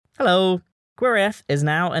Hello! QueerAF is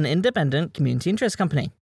now an independent community interest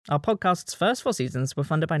company. Our podcast's first 4 seasons were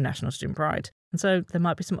funded by National Student Pride, and so there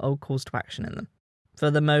might be some old calls to action in them.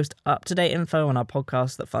 For the most up-to-date info on our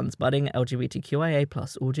podcast that funds budding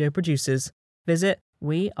LGBTQIA+ audio producers, visit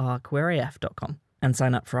wearequeeraf.com and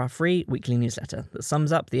sign up for our free weekly newsletter that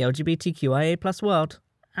sums up the LGBTQIA+ world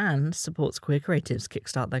and supports queer creatives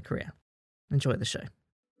kickstart their career. Enjoy the show.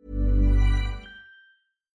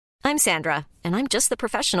 I'm Sandra, and I'm just the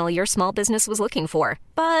professional your small business was looking for.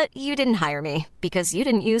 But you didn't hire me because you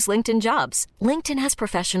didn't use LinkedIn Jobs. LinkedIn has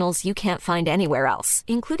professionals you can't find anywhere else,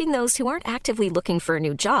 including those who aren't actively looking for a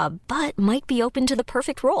new job, but might be open to the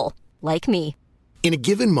perfect role, like me. In a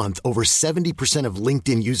given month, over 70% of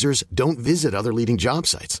LinkedIn users don't visit other leading job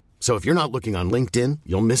sites. So if you're not looking on LinkedIn,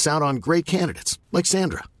 you'll miss out on great candidates like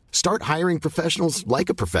Sandra. Start hiring professionals like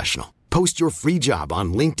a professional. Post your free job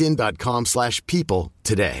on linkedin.com/people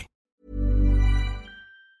today.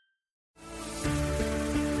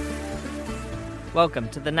 Welcome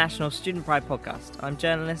to the National Student Pride podcast. I'm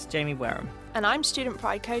journalist Jamie Wareham. And I'm Student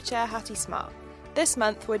Pride co-chair Hattie Smart. This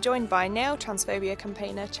month we're joined by nail transphobia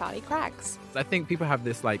campaigner Charlie Craggs. I think people have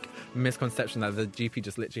this misconception that the GP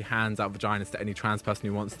just literally hands out vaginas to any trans person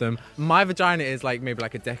who wants them. My vagina is maybe a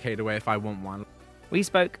decade away if I want one. We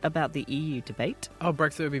spoke about the EU debate. Oh,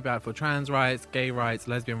 Brexit would be bad for trans rights, gay rights,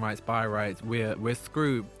 lesbian rights, bi rights. We're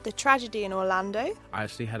screwed. The tragedy in Orlando. I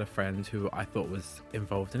actually had a friend who I thought was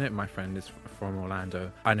involved in it. My friend is from Orlando.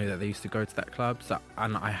 I knew that they used to go to that club,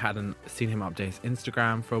 and I hadn't seen him update his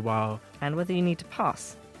Instagram for a while. And whether you need to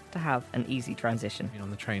pass to have an easy transition. On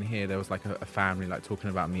the train here, there was a family talking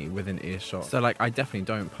about me within earshot. So I definitely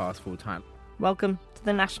don't pass full time. Welcome to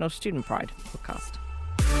the National Student Pride podcast.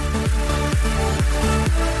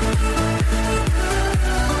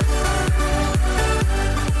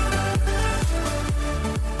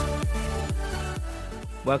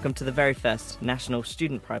 Welcome to the very first National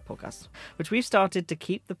Student Pride podcast, which we've started to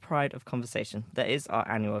keep the pride of conversation that is our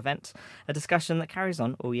annual event, a discussion that carries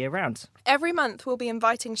on all year round. Every month we'll be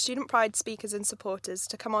inviting Student Pride speakers and supporters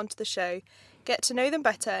to come onto the show, get to know them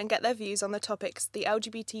better and get their views on the topics the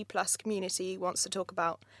LGBT+ community wants to talk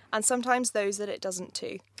about, and sometimes those that it doesn't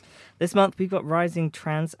too. This month we've got rising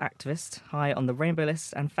trans activist, high on the rainbow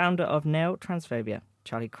list and founder of Nail Transphobia,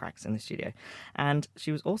 Charlie Craggs, in the studio. And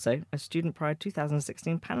she was also a Student Pride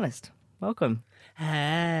 2016 panellist. Welcome.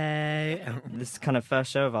 Hey. This kind of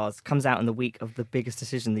first show of ours comes out in the week of the biggest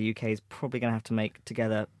decision the UK is probably going to have to make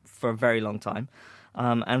together for a very long time.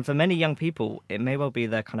 And for many young people, it may well be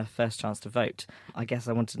their kind of first chance to vote. I guess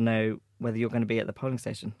I want to know whether you're going to be at the polling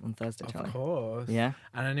station on Thursday, Charlie. Of course. Yeah.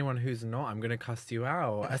 And anyone who's not, I'm going to cuss you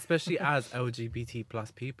out. Especially as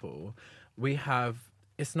LGBT+ people, we have...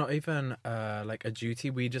 It's not even a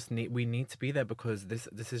duty. We need to be there because this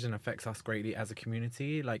decision affects us greatly as a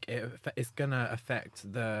community. It's gonna affect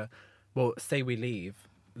say we leave,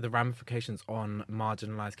 the ramifications on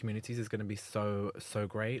marginalized communities is gonna be so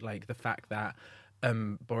great. The fact that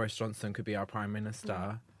Boris Johnson could be our prime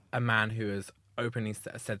minister, a man who has openly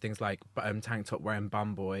said things like tank top wearing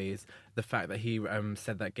bum boys, the fact that he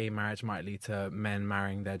said that gay marriage might lead to men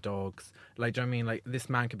marrying their dogs. Do you know what I mean? This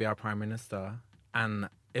man could be our prime minister. And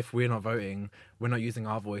if we're not voting, we're not using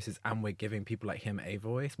our voices, and we're giving people like him a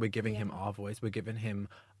voice. We're giving him our voice. We're giving him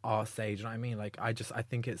our say. Do you know what I mean? I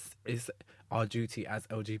think it's our duty as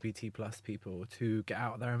LGBT+ people to get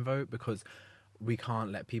out there and vote, because we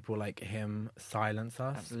can't let people like him silence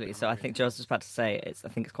us. Absolutely. So I think Joe's was about to say I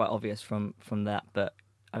think it's quite obvious from that, but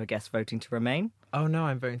I would guess voting to remain. Oh no,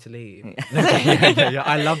 I'm voting to leave. Yeah.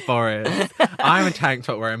 I love Boris. I'm a tank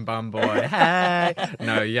top wearing bum boy. Hey.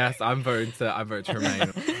 No, yes, I'm voting to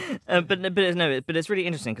remain. But it's really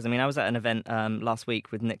interesting because I was at an event last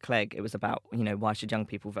week with Nick Clegg. It was about why should young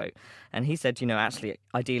people vote, and he said actually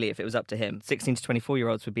ideally if it was up to him, 16 to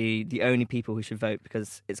 24-year-olds would be the only people who should vote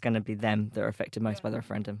because it's going to be them that are affected most by the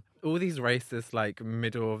referendum. All these racist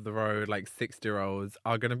middle of the road 60-year-olds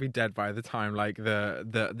are going to be dead by the time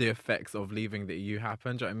the effects of leaving the EU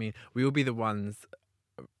happen. Do you know what I mean? We will be the ones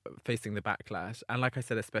facing the backlash, and like I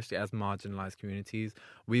said, especially as marginalized communities,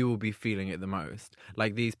 we will be feeling it the most.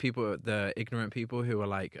 These people, the ignorant people who are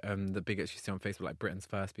the bigots you see on Facebook, like Britain's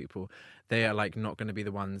First people, they are not going to be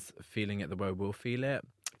the ones feeling it the way we'll feel it.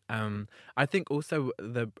 I think also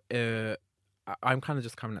I'm kind of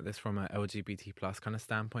just coming at this from an LGBT+ kind of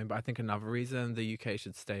standpoint, but I think another reason the UK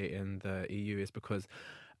should stay in the EU is because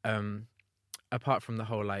apart from the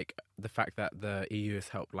whole the fact that the EU has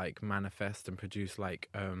helped like manifest and produce like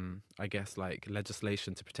I guess like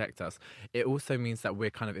legislation to protect us, it also means that we're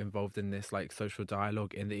kind of involved in this like social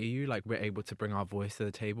dialogue in the EU. Like we're able to bring our voice to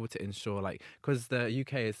the table to ensure like, because the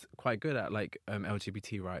UK is quite good at like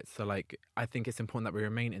LGBT rights, so like I think it's important that we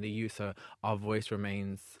remain in the EU so our voice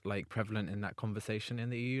remains like prevalent in that conversation in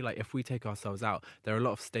the EU. Like if we take ourselves out, there are a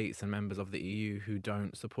lot of states and members of the EU who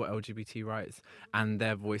don't support LGBT rights, and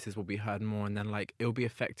their voices will be heard more, and then like it'll be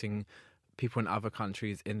affecting people in other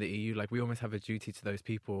countries in the EU. Like we almost have a duty to those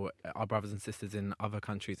people, our brothers and sisters in other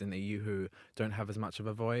countries in the EU who don't have as much of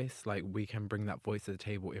a voice. Like we can bring that voice to the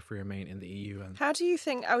table if we remain in the EU. And how do you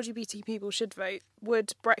think LGBT people should vote?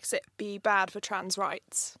 Would Brexit be bad for trans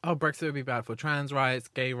rights? Oh, Brexit would be bad for trans rights,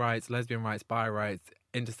 gay rights, lesbian rights, bi rights,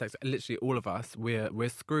 intersex, literally all of us. We're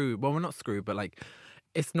screwed. Well, we're not screwed, but like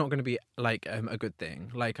it's not going to be like a good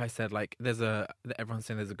thing. Like I said, like everyone's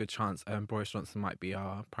saying there's a good chance Boris Johnson might be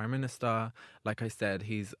our prime minister. Like I said,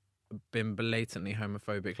 he's been blatantly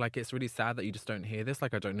homophobic. Like it's really sad that you just don't hear this.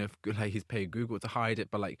 Like I don't know if like he's paid Google to hide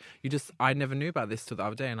it, but like I never knew about this till the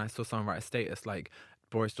other day, and I saw someone write a status like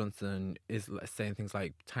Boris Johnson is saying things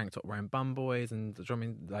like tank top wearing bum boys and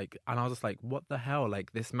drumming, like, and I was just like, what the hell?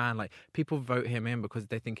 Like this man, like people vote him in because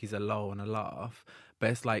they think he's a lol and a laugh, but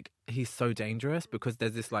it's like he's so dangerous because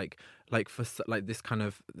there's this like this kind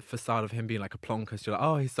of facade of him being like a plonker. You're like,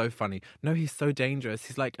 oh, he's so funny. No, he's so dangerous.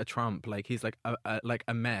 He's like a Trump. Like he's like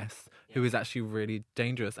a mess who is actually really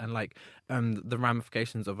dangerous. And like the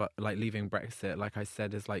ramifications of like leaving Brexit, like I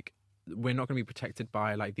said, is like we're not going to be protected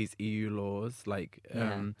by like these EU laws, like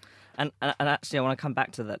and actually I want to come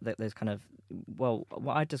back to that those kind of, well,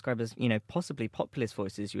 what I describe as, you know, possibly populist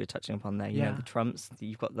voices you were touching upon there. You know, the Trumps,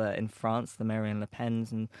 you've got in France the Marine Le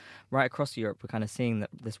Pens, and right across Europe we're kind of seeing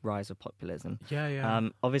this rise of populism.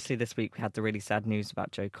 Obviously this week we had the really sad news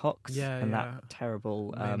about Jo Cox and that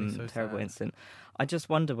terrible incident. I just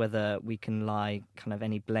wonder whether we can lie kind of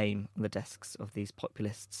any blame on the desks of these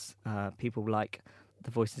populists, people like the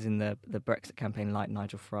voices in the Brexit campaign like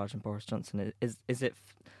Nigel Farage and Boris Johnson. Is it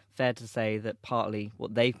fair to say that partly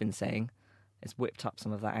what they've been saying has whipped up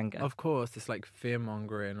some of that anger? Of course, it's like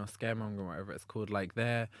fear-mongering or scaremongering, whatever it's called. Like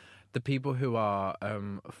they're the people who are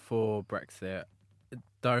for Brexit.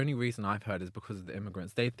 The only reason I've heard is because of the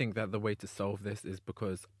immigrants. They think that the way to solve this is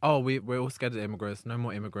because, we're all scared of immigrants, no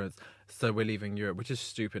more immigrants, so we're leaving Europe, which is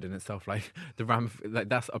stupid in itself. Like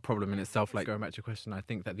that's a problem in itself. Like going back to your question, I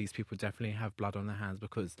think that these people definitely have blood on their hands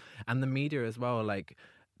and the media as well, like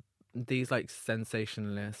these like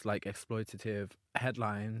sensationalist, like exploitative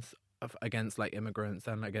headlines against like immigrants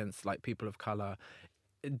and against like people of colour.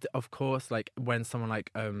 Of course, like when someone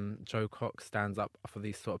like Jo Cox stands up for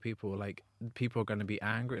these sort of people, like people are going to be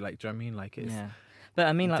angry. Like, do you know what I mean? Like, it's but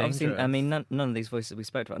I mean, like dangerous. Obviously, I mean, none of these voices we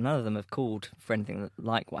spoke about, none of them have called for anything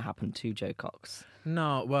like what happened to Jo Cox.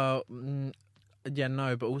 No, well,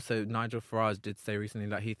 no, but also Nigel Farage did say recently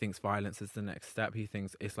that he thinks violence is the next step. He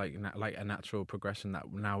thinks it's like a natural progression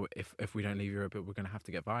that now if we don't leave Europe, we're going to have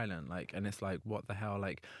to get violent. Like, and it's like, what the hell?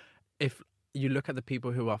 Like, if you look at the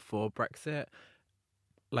people who are for Brexit.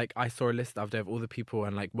 Like I saw a list the other day of all the people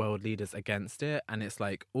and like world leaders against it, and it's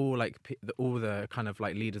like all the kind of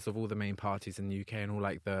like leaders of all the main parties in the UK and all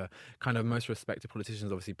like the kind of most respected politicians,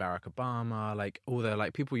 obviously Barack Obama, like all the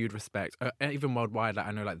like people you'd respect, even worldwide. Like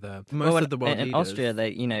I know like the most of the world in leaders. Austria,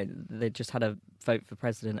 they just had a vote for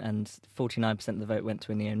president, and 49% of the vote went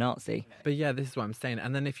to a neo-Nazi. But yeah, this is what I'm saying.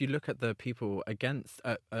 And then if you look at the people against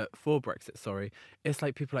for Brexit, it's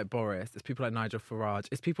like people like Boris, it's people like Nigel Farage,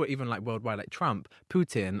 it's people even like worldwide like Trump,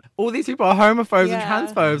 Putin. All these people are homophobes and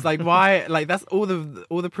transphobes. Like why? Like that's all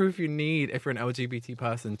the proof you need if you're an LGBT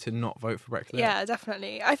person to not vote for Brexit. Yeah,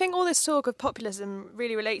 definitely. I think all this talk of populism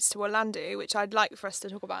really relates to Orlando, which I'd like for us to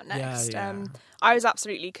talk about next. I was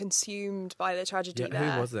absolutely consumed by the tragedy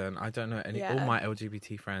there. Who wasn't? I don't know any. All my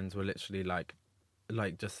LGBT friends were literally like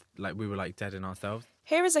just like we were like dead in ourselves.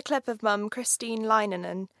 Here is a clip of mum Christine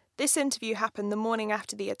Leinonen. This interview happened the morning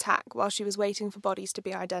after the attack while she was waiting for bodies to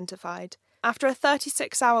be identified. After a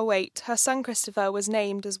 36-hour wait, her son Christopher was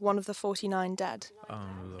named as one of the 49 dead. Oh,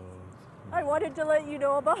 Lord. I wanted to let you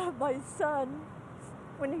know about my son.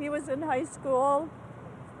 When he was in high school,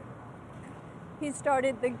 he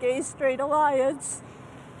started the Gay Straight Alliance.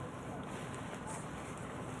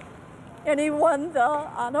 And he won the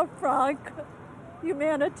Anna Frank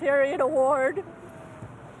Humanitarian Award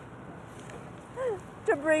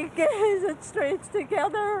to bring gays and straights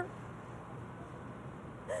together.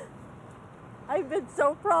 I've been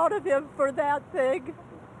so proud of him for that thing.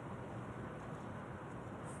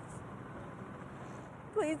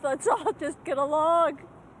 Please, let's all just get along.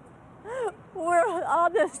 We're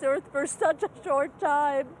on this earth for such a short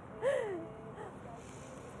time.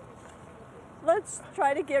 Let's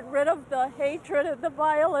try to get rid of the hatred and the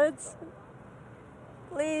violence.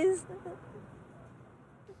 Please.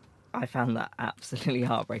 I found that absolutely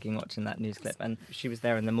heartbreaking watching that news clip. And she was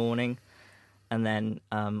there in the morning. And then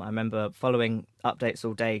I remember following updates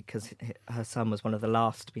all day because her son was one of the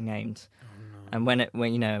last to be named. And when it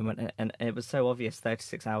was so obvious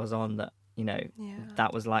 36 hours on that,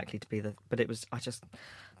 that was likely to be but it was,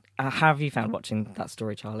 how have you found watching that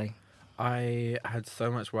story, Charlie? I had so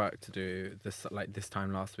much work to do this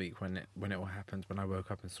time last week when it all happened, when I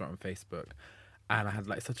woke up and saw it on Facebook. And I had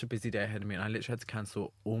such a busy day ahead of me, and I literally had to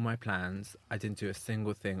cancel all my plans. I didn't do a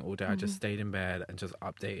single thing all day. I just stayed in bed and just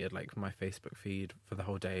updated my Facebook feed for the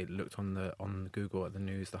whole day. Looked on Google at the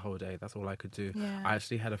news the whole day. That's all I could do. Yeah. I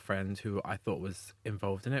actually had a friend who I thought was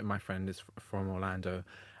involved in it. My friend is from Orlando,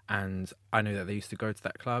 and I knew that they used to go to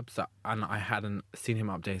that club. And I hadn't seen him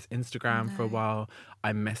update his Instagram for a while.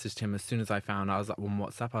 I messaged him as soon as I found. I was on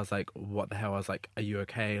WhatsApp. I was like, "What the hell?" I was like, "Are you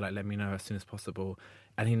okay? Let me know as soon as possible."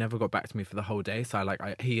 And he never got back to me for the whole day. So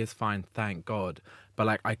he is fine, thank God.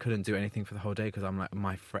 But I couldn't do anything for the whole day because I'm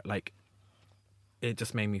my friend. It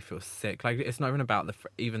just made me feel sick. It's not even about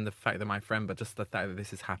even the fact that my friend, but just the fact that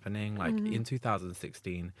this is happening. In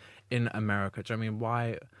 2016 in America. Do you know what I mean? Why?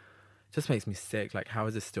 It just makes me sick. How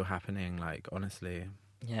is this still happening? Honestly.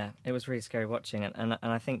 Yeah, it was really scary watching it, and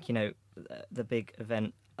I think the big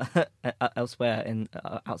event elsewhere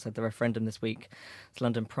outside the referendum this week, it's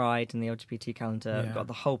London Pride and the LGBT calendar. Yeah. We've got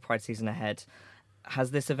the whole Pride season ahead. Has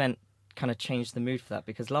this event kind of changed the mood for that?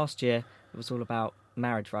 Because last year it was all about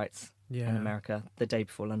marriage rights in America. The day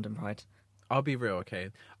before London Pride. I'll be real, okay?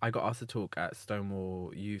 I got asked to talk at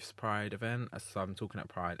Stonewall Youth's Pride event, so I'm talking at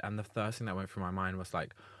Pride, and the first thing that went through my mind was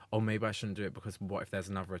oh, maybe I shouldn't do it because what if there's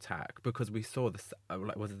another attack? Because we saw this,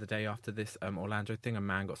 was it the day after this Orlando thing? A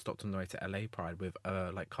man got stopped on the way to LA Pride with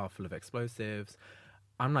a car full of explosives.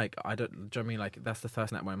 I'm do you know what I mean? That's the first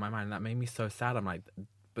thing that went in my mind, and that made me so sad. I'm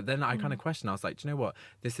but then I kind of questioned. I was like, do you know what?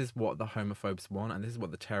 This is what the homophobes want, and this is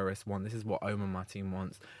what the terrorists want. This is what Omar Martin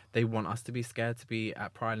wants. They want us to be scared to be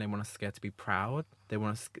at Pride, and they want us scared to be proud. They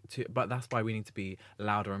want us to, but that's why we need to be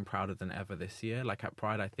louder and prouder than ever this year. At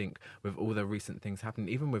Pride, I think with all the recent things happening,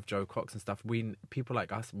 even with Joe Cox and stuff, people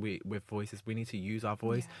like us, with voices, we need to use our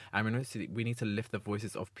voice, and we need to lift the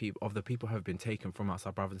voices of the people who have been taken from us,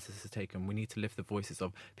 our brothers and sisters taken. We need to lift the voices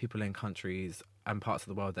of people in countries and parts of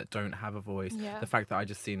the world that don't have a voice. Yeah. The fact that I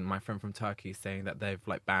just seen my friend from Turkey saying that they've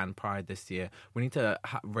banned Pride this year. We need to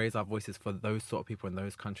raise our voices for those sort of people in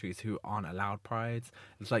those countries who aren't allowed prides.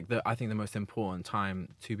 It's I think the most important time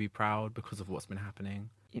to be proud because of what's been happening.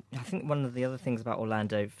 I think one of the other things about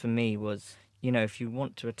Orlando for me was, if you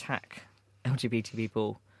want to attack LGBT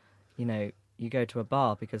people, you go to a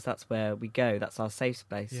bar because that's where we go. That's our safe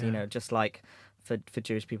space. Yeah. Just like for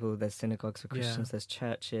Jewish people, there's synagogues. For Christians, there's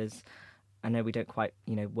churches. I know we don't quite,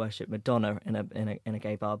 worship Madonna in a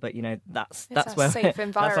gay bar, but that's where safe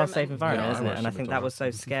environment. That's our safe environment, isn't it? And I think Madonna. that was so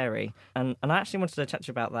scary. And I actually wanted to chat to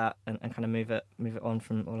you about that and kind of move it on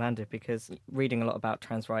from Orlando, because reading a lot about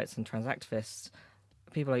trans rights and trans activists,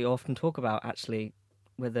 people you often talk about actually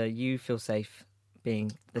whether you feel safe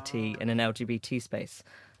being the T in an LGBT space.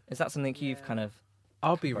 Is that something you've kind of?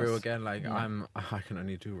 I'll be real again. I can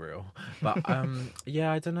only do real, but I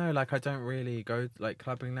don't know. I don't really go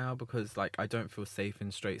clubbing now because I don't feel safe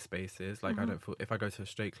in straight spaces. I don't feel if I go to a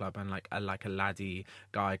straight club and a laddie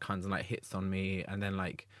guy comes and hits on me and then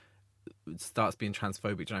starts being transphobic. Do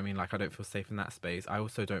you know what I mean? I don't feel safe in that space. I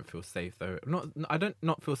also don't feel safe though. I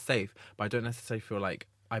don't feel safe, but I don't necessarily feel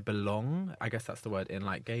I belong. I guess that's the word in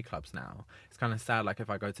gay clubs now. It's kind of sad. If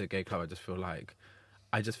I go to a gay club, I just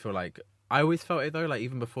feel like. I always felt it though,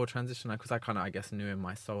 even before transition, because I kind of, I guess, knew in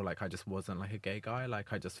my soul, I just wasn't a gay guy.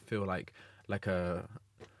 I just feel I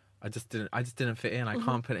just didn't fit in. I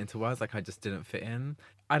can't put it into words. I just didn't fit in.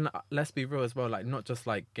 And let's be real as well. Not just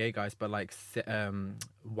gay guys, but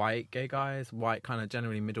white gay guys, white kind of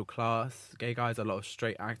generally middle class gay guys. A lot of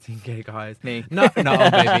straight acting gay guys. Me? No,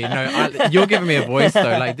 baby, no. You're giving me a voice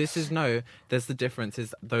though. This is no. There's the difference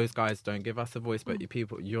is those guys don't give us a voice, but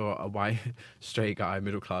you're a white straight guy,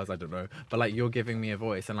 middle class. I don't know, but you're giving me a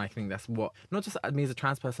voice, and I think that's what not just me as a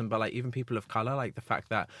trans person, but even people of color. The fact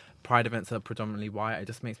that Pride events are predominantly white, it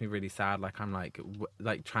just makes me really sad. I'm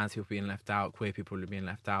trans people being left out, queer people are being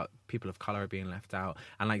left out, people of colour are being left out,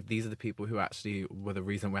 and these are the people who actually were the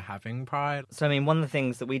reason we're having Pride. So one of the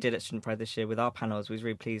things that we did at Student Pride this year with our panels, we was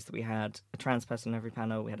really pleased that we had a trans person on every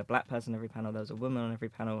panel, we had a black person on every panel, there was a woman on every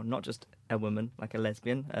panel, not just a woman, a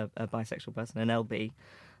lesbian, a bisexual person, an LB,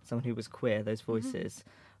 someone who was queer, those voices.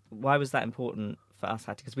 Why was that important for us,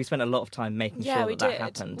 Hattie? Because we spent a lot of time making Yeah, sure we that did.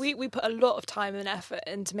 happened. We put a lot of time and effort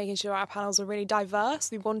into making sure our panels were really diverse.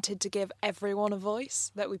 We wanted to give everyone a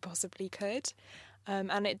voice that we possibly could.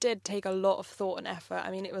 And it did take a lot of thought and effort.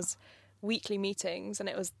 I mean, it was weekly meetings and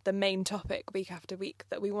it was the main topic week after week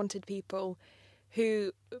that we wanted people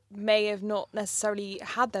who may have not necessarily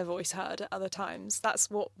had their voice heard at other times.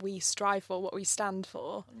 That's what we strive for, what we stand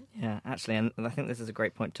for. Yeah, actually, and I think this is a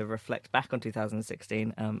great point to reflect back on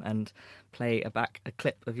 2016 and play a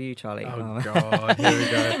clip of you, Charlie. Oh, God, here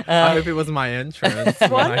we go. I hope it was my entrance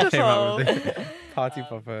when I came up with the party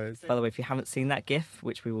poppers. By the way, if you haven't seen that GIF,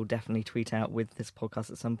 which we will definitely tweet out with this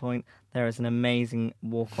podcast at some point, there is an amazing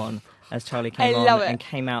walk-on as Charlie came on and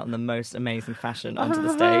came out in the most amazing fashion onto the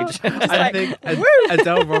stage. I think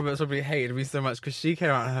Adele Roberts probably hated me so much because she came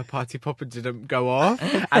out and her party popper didn't go off.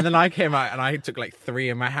 And then I came out and I took like 3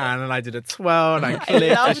 in my hand and I did a twirl and I clicked.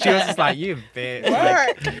 And she was just like, you bitch.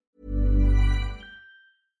 Like,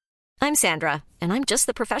 I'm Sandra, and I'm just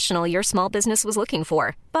the professional your small business was looking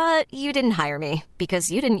for. But you didn't hire me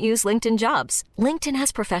because you didn't use LinkedIn Jobs. LinkedIn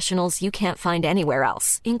has professionals you can't find anywhere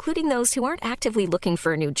else, including those who aren't actively looking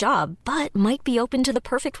for a new job, but might be open to the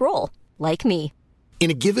perfect role, like me. In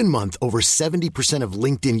a given month, over 70% of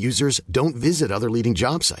LinkedIn users don't visit other leading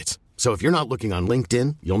job sites. So if you're not looking on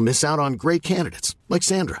LinkedIn, you'll miss out on great candidates like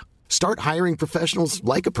Sandra. Start hiring professionals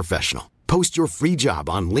like a professional. Post your free job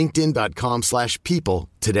on linkedin.com/people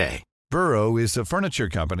today. Burrow is a furniture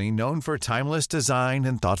company known for timeless design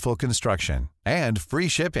and thoughtful construction and free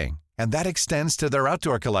shipping, and that extends to their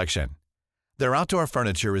outdoor collection. Their outdoor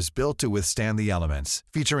furniture is built to withstand the elements,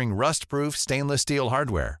 featuring rust-proof stainless steel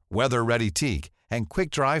hardware, weather-ready teak, and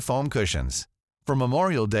quick-dry foam cushions. For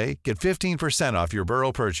Memorial Day, get 15% off your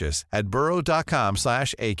Burrow purchase at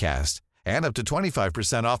burrow.com/ACAST and up to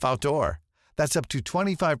 25% off outdoor. That's up to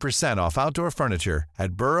 25% off outdoor furniture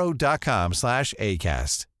at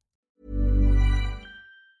burrow.com/ACAST.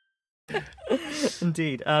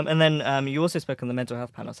 Indeed. And then you also spoke on the mental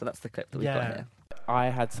health panel, so that's the clip that we've got here. I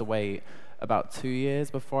had to wait about 2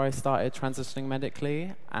 years before I started transitioning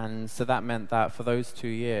medically, and so that meant that for those 2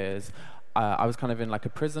 years, I was kind of in like a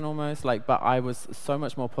prison almost, but I was so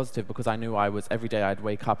much more positive because I knew every day I'd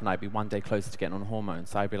wake up and I'd be one day closer to getting on hormones,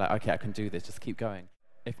 so I'd be like, okay, I can do this, just keep going.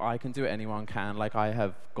 If I can do it, anyone can. I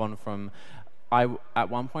have gone from... at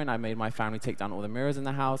one point, I made my family take down all the mirrors in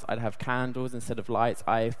the house. I'd have candles instead of lights.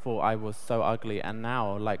 I thought I was so ugly. And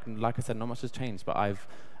now, like I said, not much has changed, but I've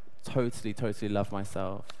totally loved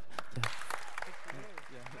myself.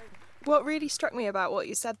 What really struck me about what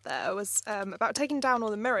you said there was about taking down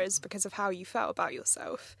all the mirrors because of how you felt about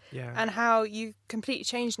yourself and how you completely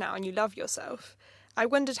changed now and you love yourself. I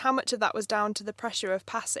wondered how much of that was down to the pressure of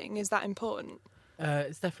passing. Is that important?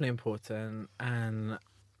 It's definitely important, and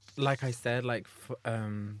like I said, the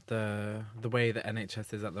way the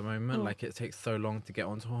NHS is at the moment, it takes so long to get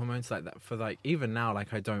onto hormones. Like that for even now, I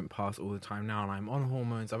don't pass all the time now, and I'm on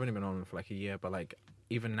hormones. I've only been on them for a year, but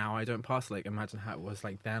even now I don't pass. Imagine how it was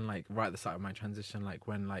then, right at the start of my transition,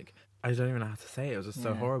 when I don't even know how to say it. It was just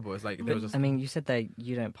so horrible. It's there was just... I mean, you said that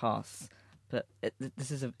you don't pass, but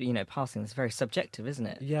this is passing. It's very subjective, isn't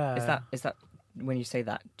it? Yeah. Is that when you say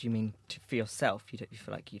that, do you mean for yourself? You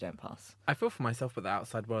feel like you don't pass? I feel for myself, but the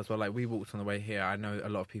outside world as well. We walked on the way here. I know a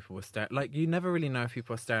lot of people were staring. You never really know if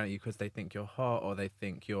people are staring at you because they think you're hot, or they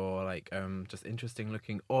think you're just interesting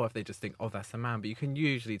looking, or if they just think, oh, that's a man. But you can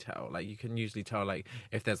usually tell. You can usually tell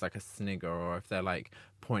if there's a snigger, or if they're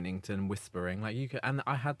pointing to and whispering. You can. And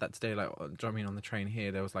I had that today. Do you know what I mean? On the train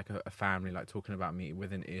here, there was a family talking about me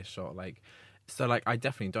within earshot. So, I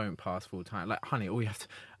definitely don't pass full time. Honey, all you have to...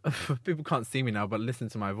 people can't see me now, but listen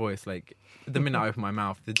to my voice. The minute I open my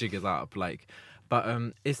mouth, the jig is up. But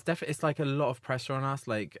it's definitely... It's a lot of pressure on us.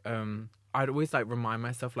 I'd always, remind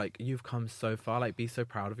myself, you've come so far. Be so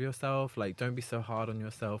proud of yourself. Don't be so hard on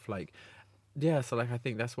yourself. Yeah, so, I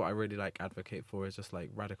think that's what I really, advocate for is just,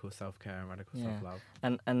 radical self-care and radical self-love.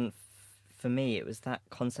 And for me, it was that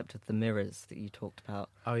concept of the mirrors that you talked about.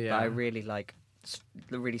 Oh, yeah. That I really,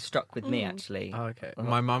 really struck with me, actually. Oh, okay.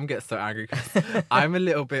 My mum gets so angry because I'm a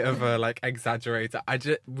little bit of a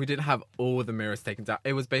exaggerator. We didn't have all the mirrors taken down.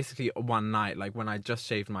 It was basically one night, when I just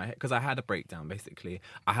shaved my head, because I had a breakdown. Basically,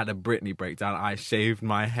 I had a Britney breakdown. I shaved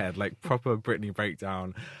my head, proper Britney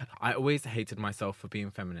breakdown. I always hated myself for being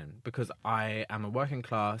feminine because I am I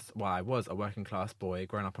was a working class boy,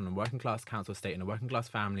 growing up on a working class council estate in a working class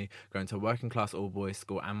family, going to a working class all boys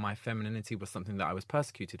school, and my femininity was something that I was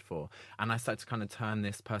persecuted for. And I started to kind of turn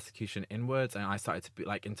this persecution inwards, and I started to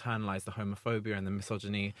internalize the homophobia and the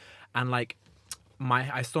misogyny, and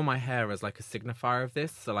I saw my hair as like a signifier of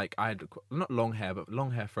this. So like I had not long hair, but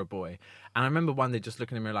long hair for a boy. And I remember one day just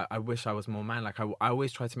looking in the mirror like, I wish I was more man. Like I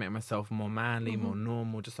always tried to make myself more manly, more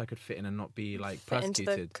normal, just so I could fit in and not be like persecuted.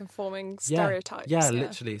 Into the conforming stereotypes. Yeah,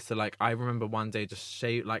 literally. So like I remember one day just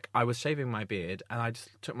I was shaving my beard, and I just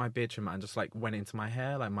took my beard trimmer and just like went into my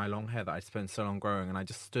hair, like my long hair that I spent so long growing, and I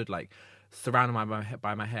just stood like surrounded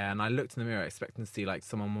by my hair, and I looked in the mirror expecting to see like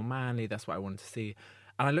someone more manly. That's what I wanted to see.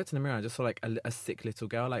 And I looked in the mirror and I just saw like a sick little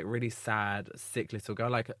girl, like really sad, sick little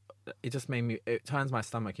girl. Like it just made me, it turns my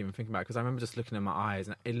stomach even thinking about it, because I remember just looking in my eyes,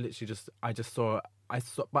 and it literally I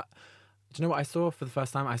saw, but do you know what I saw for the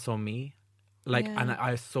first time? I saw me. Like, and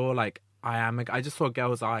I saw like, I just saw a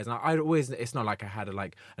girl's eyes, and I'd always, it's not like I had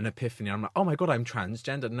an epiphany. I'm like, oh my God, I'm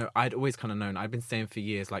transgender. No, I'd always kind of known. I'd been saying for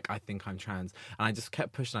years, like, I think I'm trans. And I just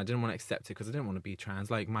kept pushing. I didn't want to accept it because I didn't want to be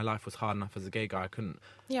trans. Like, my life was hard enough as a gay guy. I couldn't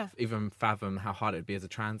even fathom how hard it would be as a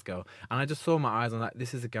trans girl. And I just saw my eyes, and I'm like,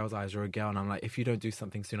 this is a girl's eyes. You're a girl. And I'm like, if you don't do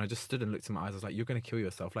something soon, I just stood and looked in my eyes. I was like, you're going to kill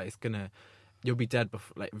yourself. Like, you'll be dead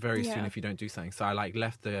very soon if you don't do something. So I like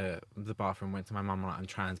left the bathroom, went to my mum, like, I'm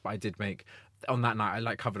trans. But I did make, on that night, I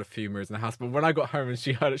like covered a few mirrors in the house. But when I got home and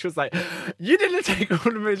she heard it, she was like, you didn't take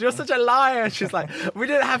all the mirrors, you're such a liar. And she's like, we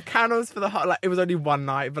didn't have candles for the hot, like it was only one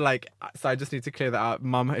night. But like, so I just need to clear that up.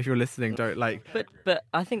 Mum, if you're listening, don't like. But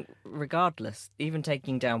I think regardless, even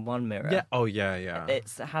taking down one mirror. Yeah. Oh yeah. It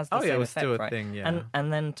has the same effect, still a right? thing. Yeah.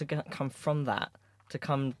 And then to come from that, to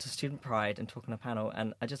come to Student Pride and talk on a panel.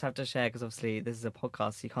 And I just have to share, because obviously this is a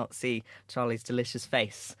podcast, so you can't see Charlie's delicious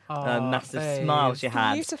face. Massive smile she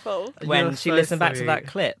had. Beautiful. When You're she so listened back to sweet. that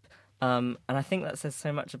clip. And I think that says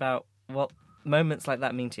so much about what moments like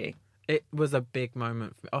that mean to you. It was a big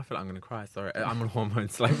moment for me. Oh, I feel like I'm going to cry. Sorry. I'm on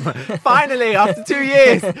hormones. Like, finally, after 2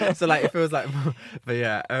 years. So, like, it feels like... But,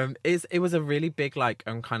 yeah. It was a really big, like,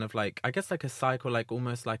 kind of, like... I guess, like, a cycle, like,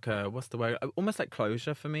 almost like a... What's the word? Almost like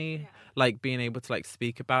closure for me. Yeah. Like, being able to, like,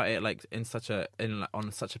 speak about it, like, on such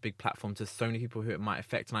a big platform to so many people who it might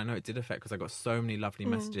affect. And I know it did affect, because I got so many lovely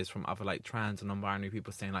messages from other, like, trans and non-binary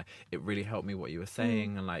people saying, like, it really helped me what you were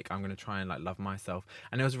saying. And, like, I'm going to try and, like, love myself.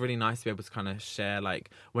 And it was really nice to be able to kind of share, like,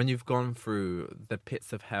 when you've gone through the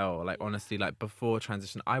pits of hell, like honestly, like before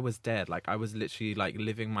transition I was dead, like I was literally like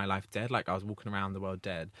living my life dead, like I was walking around the world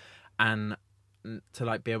dead. And to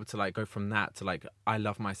like be able to like go from that to like I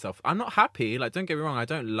love myself. I'm not happy, like don't get me wrong, I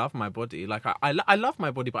don't love my body, like I love my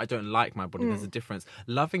body, but I don't like my body. There's a difference.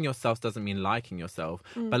 Loving yourself doesn't mean liking yourself,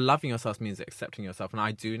 but loving yourself means accepting yourself, and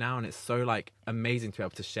I do now. And it's so like amazing to be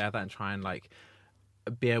able to share that and try and like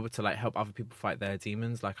be able to like help other people fight their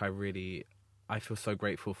demons. Like I feel so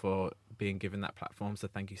grateful for being given that platform. So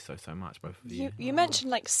thank you so much, both of you. You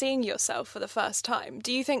mentioned like seeing yourself for the first time.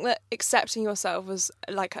 Do you think that accepting yourself was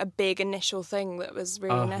like a big initial thing that was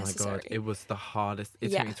really necessary? Oh my God, it was the hardest.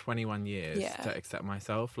 It took me 21 years to accept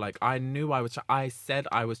myself. Like I knew I said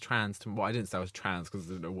I was trans. I didn't say I was trans because I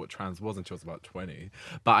didn't know what trans was until I was about 20.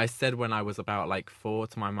 But I said when I was about like 4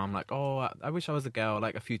 to my mum, like, oh, I wish I was a girl,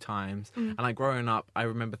 like a few times. And like growing up, I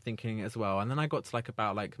remember thinking it as well. And then I got to like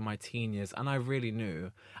about like my teen years, and I really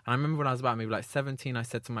knew. And I remember when I was about maybe like 17, I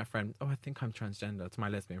said to my friend, oh, I think I'm transgender, to my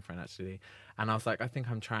lesbian friend actually. And I was like, I think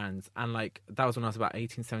I'm trans. And like that was when I was about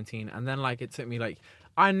 18, 17. And then like it took me like,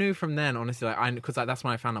 I knew from then, honestly, like because like, that's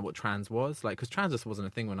when I found out what trans was, like because trans just wasn't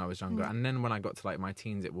a thing when I was younger. And then when I got to like my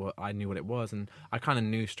teens, I knew what it was, and I kind of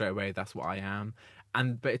knew straight away that's what I am.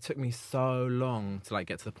 But it took me so long to like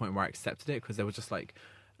get to the point where I accepted it, because there was just like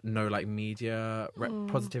no like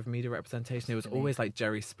positive media representation. It was always like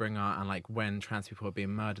Jerry Springer and like when trans people were being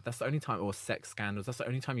murdered, that's the only time, or sex scandals, that's the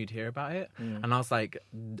only time you'd hear about it. And I was like,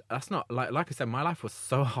 that's not like I said, my life was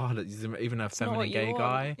so hard as even a feminine gay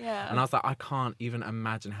guy. And I was like, I can't even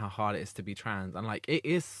imagine how hard it is to be trans. And like it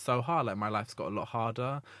is so hard, like my life's got a lot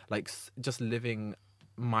harder, like just living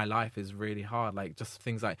my life is really hard, like just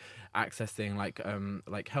things like accessing like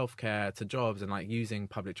healthcare to jobs and like using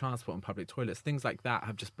public transport and public toilets, things like that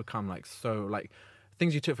have just become like so like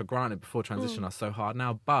things you took for granted before transition are so hard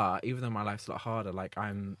now. But even though my life's a lot harder, like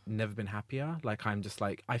I'm never been happier. Like I'm just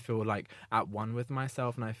like, I feel like at one with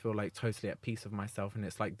myself, and I feel like totally at peace with myself. And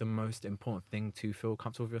it's like the most important thing to feel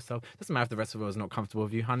comfortable with yourself. Doesn't matter if the rest of the world is not comfortable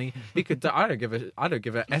with you, honey. Because I don't give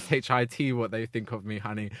a shit what they think of me,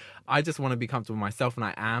 honey. I just want to be comfortable with myself, and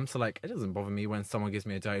I am. So like it doesn't bother me when someone gives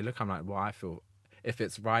me a dirty look. I'm like, well, I feel, if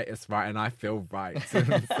it's right, it's right, and I feel right. So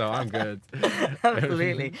I'm good.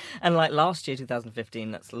 Absolutely. And like last year,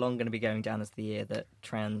 2015, that's long going to be going down as the year that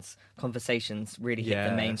trans conversations really hit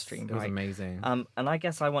the mainstream. It was amazing. And I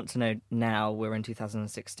guess I want to know now, we're in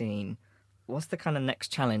 2016, what's the kind of next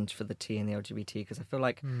challenge for the T and the LGBT? Because I feel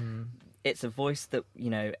like it's a voice that,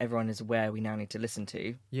 you know, everyone is aware we now need to listen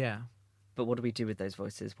to. Yeah. but what do we do with those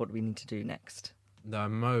voices? What do we need to do next? The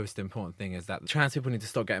most important thing is that trans people need to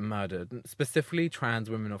stop getting murdered, specifically trans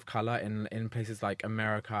women of colour in places like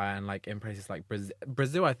America and like in places like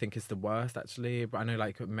Brazil. I think is the worst actually, but I know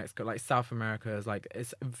like Mexico, like South America is like,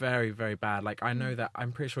 it's very, very bad. Like I know that,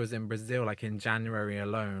 I'm pretty sure it was in Brazil, like in January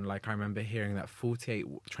alone, like I remember hearing that 48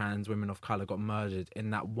 trans women of colour got murdered in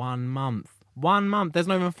that 1 month. 1 month. There's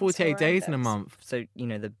not even 48 days in a month. So, you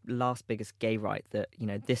know, the last biggest gay right that, you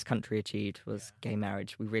know, this country achieved was gay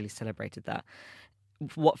marriage. We really celebrated that.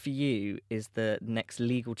 What for you is the next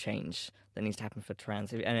legal change that needs to happen for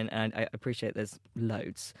trans? And I appreciate there's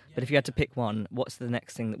loads, but if you had to pick one, what's the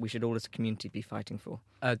next thing that we should all as a community be fighting for?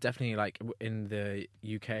 Definitely, like in the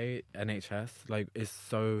UK, NHS, like is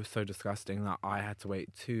so disgusting that I had to wait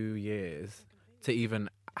 2 years to even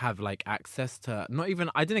have like access to,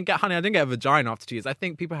 I didn't get a vagina after 2 years. I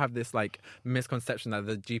think people have this like misconception that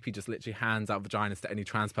the GP just literally hands out vaginas to any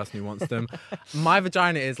trans person who wants them. My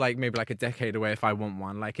vagina is like maybe like a decade away if I want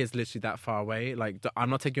one. Like it's literally that far away. Like I'm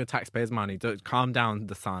not taking your taxpayers' money. Calm down,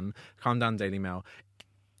 The Sun. Calm down, Daily Mail.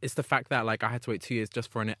 It's the fact that like I had to wait 2 years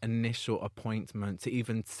just for an initial appointment to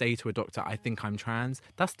even say to a doctor, I think I'm trans.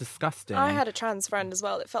 That's disgusting. I had a trans friend as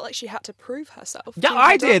well. It felt like she had to prove herself. Yeah,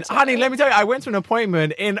 I did. Honey, let me tell you, I went to an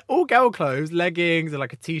appointment in all girl clothes, leggings and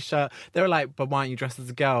like a t-shirt. They were like, but why aren't you dressed as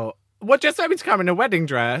a girl? What, just want me to come in a wedding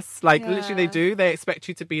dress? Like, literally they do. They expect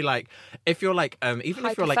you to be like, if you're like, even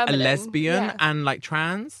if you're like a lesbian and like a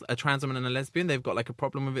trans woman and a lesbian, they've got like a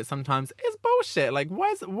problem with it sometimes. It's bullshit. Like,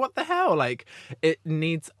 what the hell? Like, it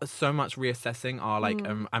needs so much reassessing our like,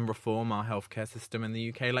 and reform our healthcare system in the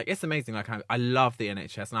UK. Like, it's amazing. Like, I love the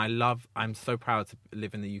NHS and I'm so proud to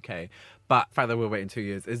live in the UK. But the fact that we're waiting 2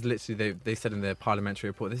 years is literally, they said in their parliamentary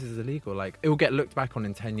report, this is illegal. Like, it will get looked back on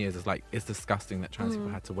in 10 years as like, it's disgusting that trans people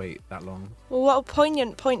had to wait that long. Well, what a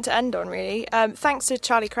poignant point to end on, really. Thanks to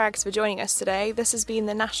Charlie Craggs for joining us today. This has been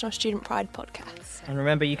the National Student Pride podcast. And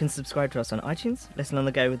remember, you can subscribe to us on iTunes, listen on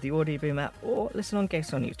the go with the Audio Boom app, or listen on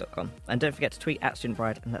gaystarnews.com. And don't forget to tweet at Student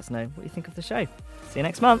Pride and let us know what you think of the show. See you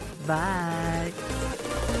next month. Bye.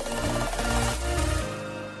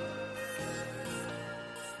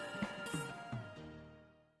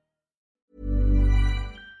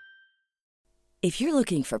 If you're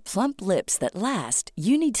looking for plump lips that last,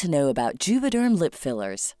 you need to know about Juvederm lip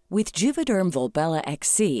fillers. With Juvederm Volbella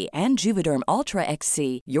XC and Juvederm Ultra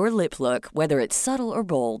XC, your lip look, whether it's subtle or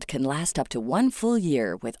bold, can last up to 1 full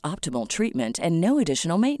year with optimal treatment and no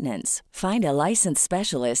additional maintenance. Find a licensed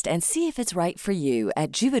specialist and see if it's right for you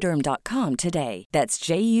at Juvederm.com today. That's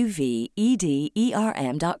JUVEDERM.com.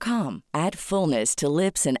 Add fullness to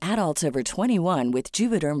lips in adults over 21 with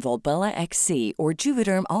Juvederm Volbella XC or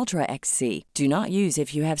Juvederm Ultra XC. Do not use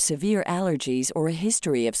if you have severe allergies or a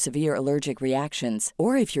history of severe allergic reactions,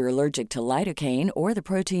 or if you're allergic to lidocaine or the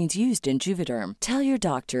proteins used in Juvederm. Tell your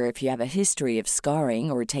doctor if you have a history of scarring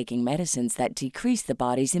or taking medicines that decrease the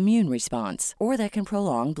body's immune response or that can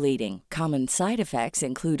prolong bleeding. Common side effects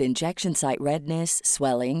include injection site redness,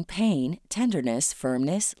 swelling, pain, tenderness,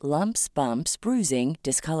 firmness, lumps, bumps, bruising,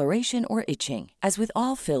 discoloration, or itching. As with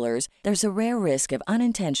all fillers, there's a rare risk of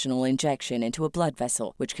unintentional injection into a blood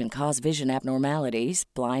vessel, which can cause vision abnormalities,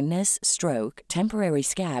 blindness, stroke, temporary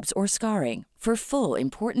scabs, or scarring. For full,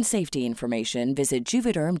 important safety information, visit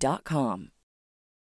Juvederm.com.